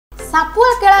सापुआ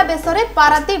केला बेसरे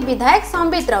पारादीप विधायक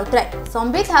संबित राउतराय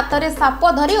संबित हाथ में साप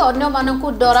धरी अन्य मानकु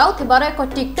डराउथिबार एक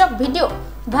टिकटॉक वीडियो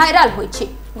भाइराल होइछि।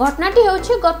 घटनाटी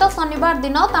हेउछि गत शनिवार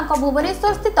दिन तांको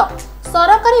भुवनेश्वर स्थित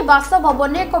सरकारी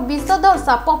बासभवन एक विषधर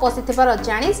साप पशिथिबार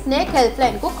जानी स्नेक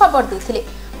हेल्पलाइन को खबर देथिले।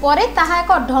 परे ताहा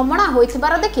एक ढमणा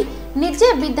होइथिबार देखि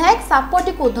निजे विधायक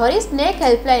सापटी को धरी स्नेक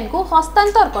हेल्पलाइन को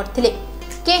हस्तांतर करथिले।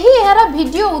 केही एहार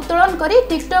वीडियो उत्तोलन करी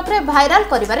टिकटॉक रे viral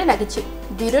करिबारे लागिछि।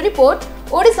 Bureau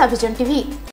report Odisha vision TV.